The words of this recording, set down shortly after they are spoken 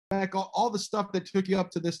all the stuff that took you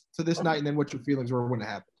up to this night, and then what your feelings were when it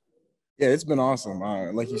happened. Yeah, it's been awesome.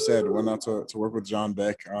 Like you said, went out to work with John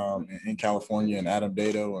Beck in California, and Adam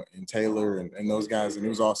Dato and Taylor and those guys, and it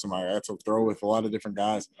was awesome. I had to throw with a lot of different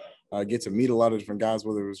guys, get to meet a lot of different guys,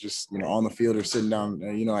 whether it was just on the field or sitting down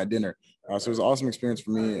at dinner. So it was an awesome experience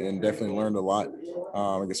for me, and definitely learned a lot.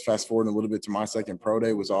 I guess fast forward a little bit to my second pro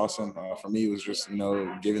day was awesome. For me, it was just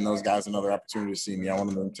giving those guys another opportunity to see me. I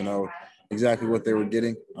wanted them to know exactly what they were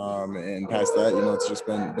getting. And past that, it's just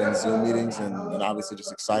been Zoom meetings and obviously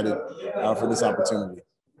just excited for this opportunity.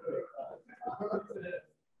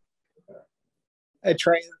 Hey,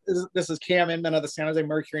 Trey, this is Cam Inman of the San Jose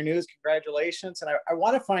Mercury News. Congratulations. And I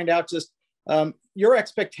want to find out just your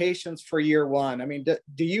expectations for year one. I mean,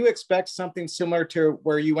 do you expect something similar to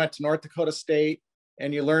where you went to North Dakota State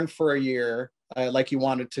and you learned for a year like you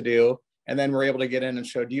wanted to do, and then were able to get in and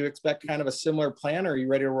show? Do you expect kind of a similar plan, or are you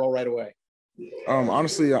ready to roll right away?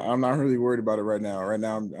 Honestly, I'm not really worried about it right now. Right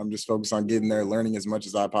now, I'm just focused on getting there, learning as much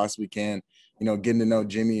as I possibly can, getting to know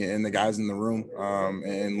Jimmy and the guys in the room,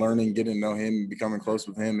 and learning, getting to know him, becoming close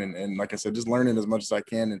with him. And like I said, just learning as much as I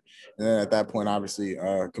can. And then at that point, obviously,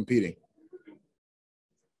 competing.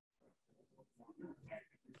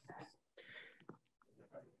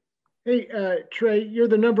 Hey, Trey, you're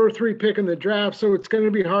the number 3 pick in the draft, so it's going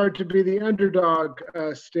to be hard to be the underdog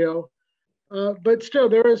still. But still,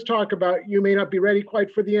 there is talk about you may not be ready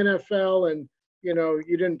quite for the NFL, and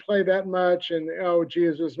you didn't play that much, and oh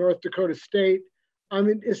geez, it was North Dakota State. I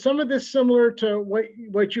mean, is some of this similar to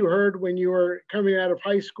what you heard when you were coming out of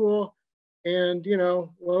high school? And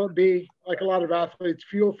will it be like a lot of athletes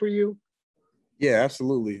fuel for you? Yeah,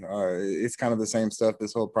 absolutely. It's kind of the same stuff,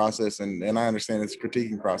 this whole process, and I understand it's a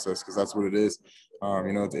critiquing process because that's what it is.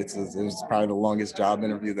 It's probably the longest job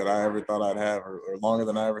interview that I ever thought I'd have, or longer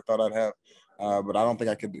than I ever thought I'd have. But I don't think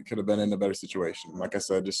I could have been in a better situation. Like I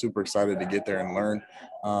said, just super excited to get there and learn.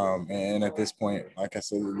 And at this point, like I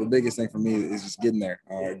said, the biggest thing for me is just getting there,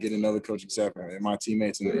 getting to know the coaching staff and my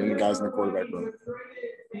teammates and the guys in the quarterback room.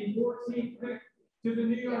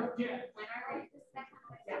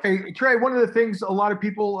 Hey, Trey, one of the things a lot of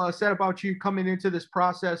people said about you coming into this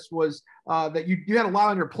process was that you had a lot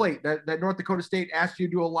on your plate, that North Dakota State asked you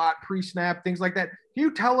to do a lot pre-snap, things like that. Can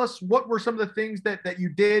you tell us what were some of the things that you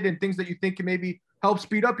did and things that you think can maybe help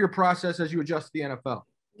speed up your process as you adjust to the NFL?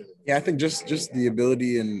 Yeah, I think just the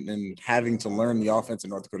ability and having to learn the offense in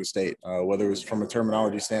North Dakota State, whether it was from a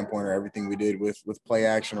terminology standpoint or everything we did with play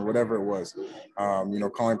action or whatever it was,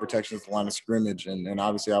 calling protections at the line of scrimmage. And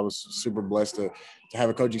obviously I was super blessed to have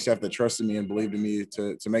a coaching staff that trusted me and believed in me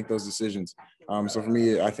to make those decisions. So for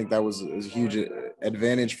me, I think that was a huge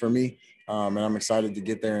advantage for me. And I'm excited to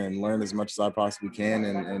get there and learn as much as I possibly can.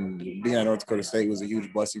 And being at North Dakota State was a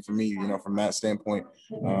huge blessing for me, from that standpoint.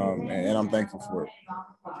 And I'm thankful for it.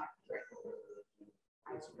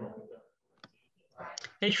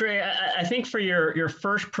 Hey, Trey, I think for your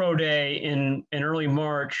first pro day in early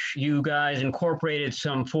March, you guys incorporated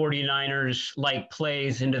some 49ers-like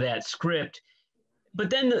plays into that script. But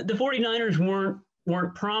then the 49ers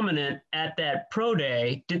weren't prominent at that pro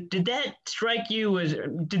day. Did that strike you as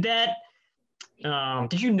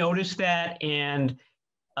did you notice that? And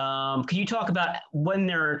can you talk about when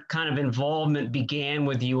their kind of involvement began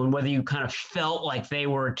with you and whether you kind of felt like they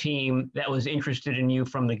were a team that was interested in you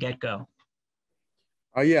from the get-go?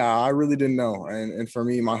 Yeah, I really didn't know. And for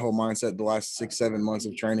me, my whole mindset the last 6-7 months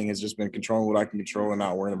of training has just been controlling what I can control and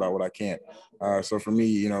not worrying about what I can't. So for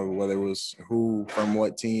me, whether it was who from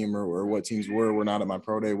what team or what teams were not at my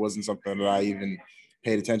pro day wasn't something that I even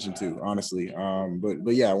paid attention to, honestly.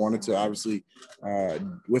 But yeah, I wanted to obviously,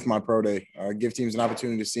 with my pro day, give teams an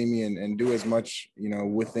opportunity to see me and do as much,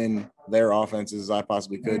 within their offenses as I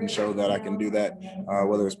possibly could and show that I can do that,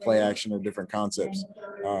 whether it's play action or different concepts.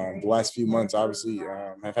 The last few months, obviously,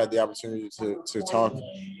 I've had the opportunity to talk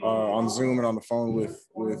on Zoom and on the phone with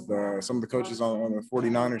some of the coaches on the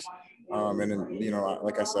 49ers. And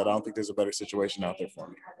like I said, I don't think there's a better situation out there for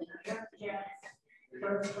me.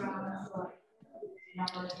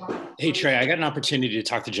 Hey, Trey, I got an opportunity to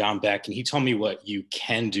talk to John Beck, and he told me what you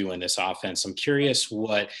can do in this offense. I'm curious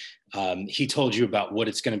what he told you about what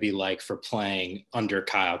it's going to be like for playing under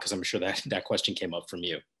Kyle, because I'm sure that question came up from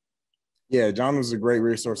you. Yeah, John was a great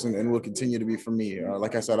resource and will continue to be for me.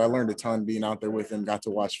 Like I said, I learned a ton being out there with him, got to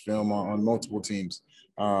watch film on multiple teams.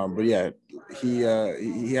 But yeah, he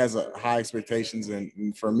has high expectations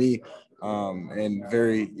and for me, and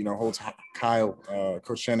very, holds Kyle,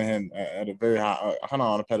 Coach Shanahan at a very high,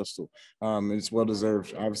 on a pedestal. And it's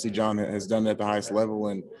well-deserved. Obviously, John has done it at the highest level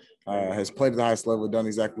and has played at the highest level, done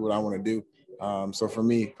exactly what I want to do. So for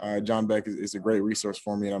me, John Beck is a great resource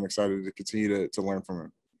for me, and I'm excited to continue to learn from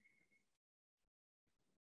him.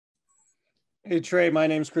 Hey, Trey, my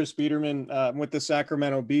name's Chris Biederman. I'm with the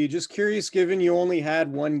Sacramento Bee. Just curious, given you only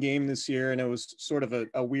had one game this year and it was sort of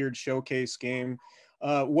a weird showcase game,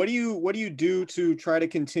 what do you do to try to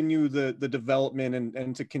continue the development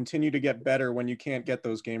and to continue to get better when you can't get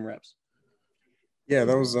those game reps? Yeah,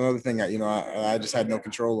 that was another thing that, I just had no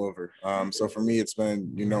control over. So for me, it's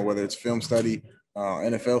been, whether it's film study,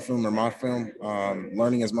 NFL film or my film,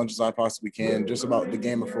 learning as much as I possibly can just about the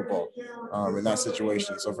game of football in that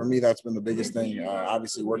situation. So for me, that's been the biggest thing.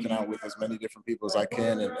 Obviously, working out with as many different people as I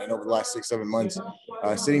can, and over the last 6-7 months,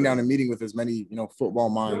 sitting down and meeting with as many football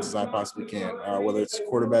minds as I possibly can. Whether it's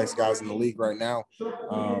quarterbacks, guys in the league right now,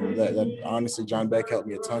 that honestly John Beck helped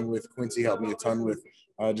me a ton with. Quincy helped me a ton with.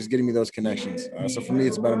 Just getting me those connections. So for me,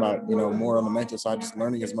 it's been about more on the mental side, just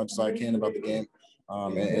learning as much as I can about the game.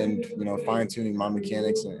 And fine tuning my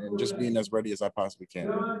mechanics and just being as ready as I possibly can.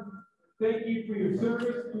 Thank you for your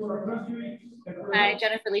service to our country. Hi,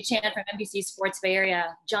 Jennifer Lee Chan from NBC Sports Bay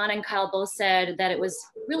Area. John and Kyle both said that it was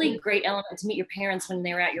really great element to meet your parents when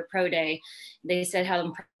they were at your pro day. They said how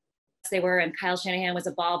impressed they were, and Kyle Shanahan was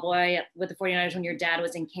a ball boy with the 49ers when your dad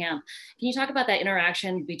was in camp. Can you talk about that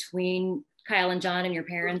interaction between Kyle and John and your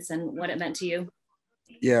parents and what it meant to you?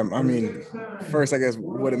 Yeah, I mean, first, I guess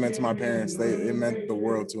what it meant to my parents, it meant the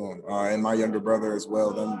world to them, and my younger brother as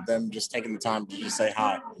well. Them just taking the time to just say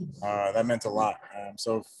hi, that meant a lot.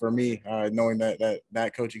 So for me, knowing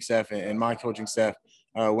that coaching staff and my coaching staff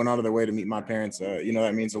went out of their way to meet my parents,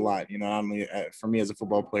 that means a lot. Not only for me as a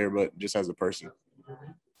football player, but just as a person.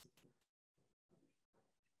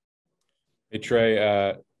 Hey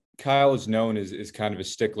Trey, Kyle is known as kind of a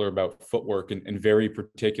stickler about footwork and very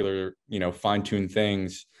particular, fine-tuned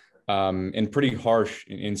things, and pretty harsh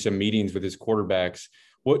in some meetings with his quarterbacks.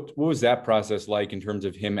 What was that process like in terms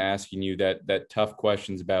of him asking you that tough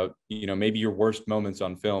questions about, maybe your worst moments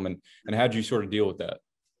on film, and how'd you sort of deal with that?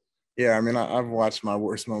 Yeah, I mean, I've watched my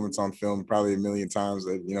worst moments on film probably a million times.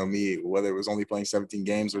 Me, whether it was only playing 17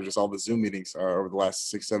 games or just all the Zoom meetings over the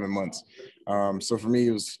last 6-7 months. So for me,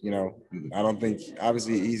 it was, I don't think,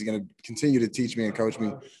 obviously he's going to continue to teach me and coach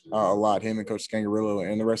me a lot, him and Coach Scangarillo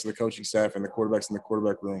and the rest of the coaching staff and the quarterbacks in the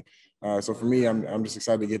quarterback room. So for me, I'm just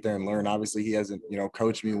excited to get there and learn. Obviously, he hasn't,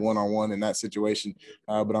 coached me one-on-one in that situation,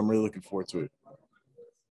 but I'm really looking forward to it.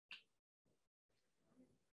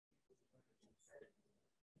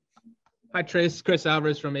 Hi, Trey. This is Chris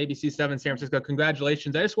Alvarez from ABC 7 San Francisco.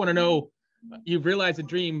 Congratulations. I just want to know, you've realized a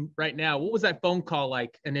dream right now. What was that phone call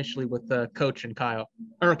like initially with Coach and Kyle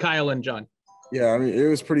and John? Yeah, I mean, it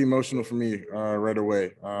was pretty emotional for me right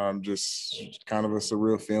away. Just kind of a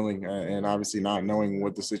surreal feeling, and obviously not knowing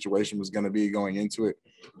what the situation was going to be going into it.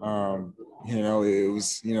 It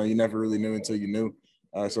was, you never really knew until you knew.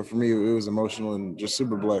 So for me, it was emotional and just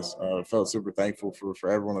super blessed. Felt super thankful for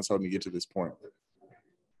everyone that's helped me get to this point.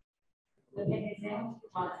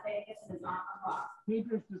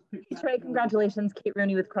 Trey, congratulations. Kate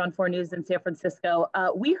Rooney with Cron 4 News in San Francisco.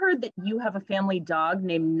 We heard that you have a family dog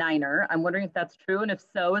named Niner. I'm wondering if that's true, and if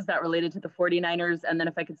so, is that related to the 49ers? And then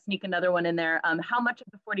if I could sneak another one in there, how much of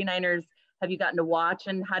the 49ers have you gotten to watch,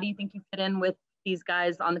 and how do you think you fit in with these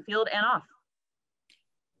guys on the field and off?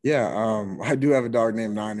 Yeah, I do have a dog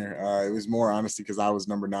named Niner. It was more honestly because I was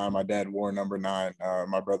number 9. My dad wore number 9.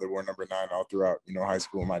 My brother wore number 9 all throughout, high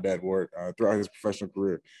school. My dad wore it throughout his professional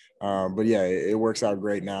career. But yeah, it works out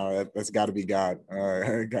great now. That's got to be God.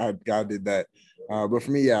 God did that. But for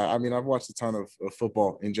me, yeah, I mean, I've watched a ton of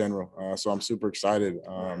football in general. So I'm super excited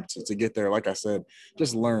to get there. Like I said,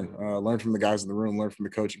 just learn from the guys in the room, learn from the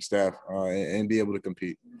coaching staff, and be able to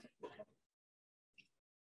compete.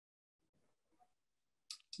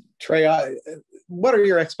 Trey, what are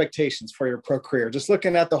your expectations for your pro career? Just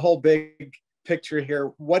looking at the whole big picture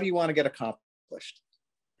here, what do you want to get accomplished?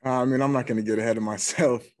 I mean, I'm not going to get ahead of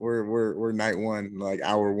myself. We're night one, like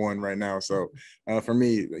hour 1 right now. So for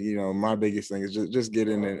me, my biggest thing is just get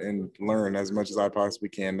in and learn as much as I possibly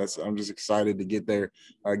can. I'm just excited to get there,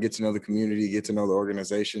 get to know the community, get to know the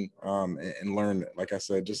organization, and learn. Like I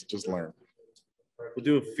said, just learn. We'll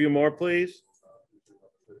do a few more, please.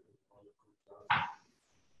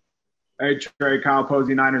 Hey, Trey, Kyle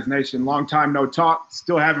Posey, Niners Nation. Long time no talk.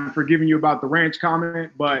 Still haven't forgiven you about the ranch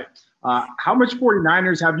comment, but how much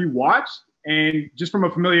 49ers have you watched? And just from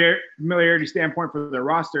a familiarity standpoint for their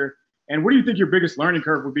roster, and what do you think your biggest learning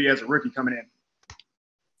curve would be as a rookie coming in?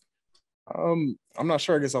 I'm not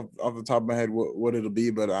sure, I guess, off the top of my head what it'll be,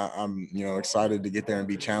 but I'm, excited to get there and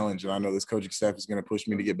be challenged. And I know this coaching staff is going to push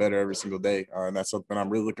me to get better every single day. And that's something I'm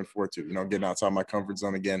really looking forward to, getting outside my comfort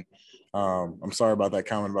zone again. I'm sorry about that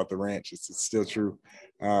comment about the ranch. It's still true.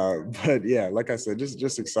 But yeah, like I said,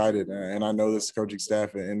 just excited. And I know this coaching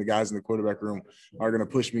staff and the guys in the quarterback room are going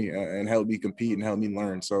to push me and help me compete and help me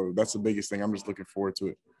learn. So that's the biggest thing. I'm just looking forward to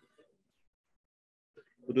it.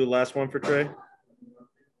 We'll do the last one for Trey.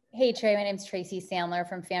 Hey, Trey, my name's Tracy Sandler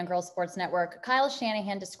from Fangirl Sports Network. Kyle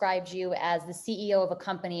Shanahan described you as the CEO of a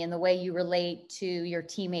company and the way you relate to your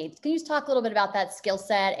teammates. Can you just talk a little bit about that skill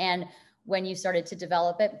set and when you started to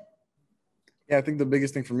develop it? Yeah, I think the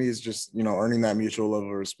biggest thing for me is just, earning that mutual level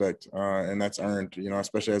of respect. And that's earned,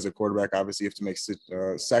 especially as a quarterback. Obviously, you have to make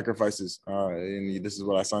sacrifices. And this is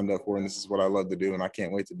what I signed up for, and this is what I love to do, and I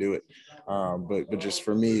can't wait to do it. But just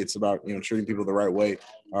for me, it's about, treating people the right way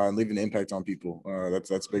and leaving an impact on people.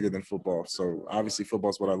 That's bigger than football. So obviously,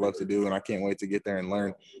 football is what I love to do, and I can't wait to get there and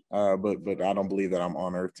learn. But I don't believe that I'm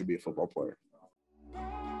on earth to be a football player.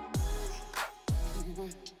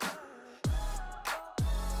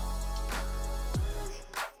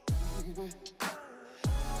 Mm-hmm.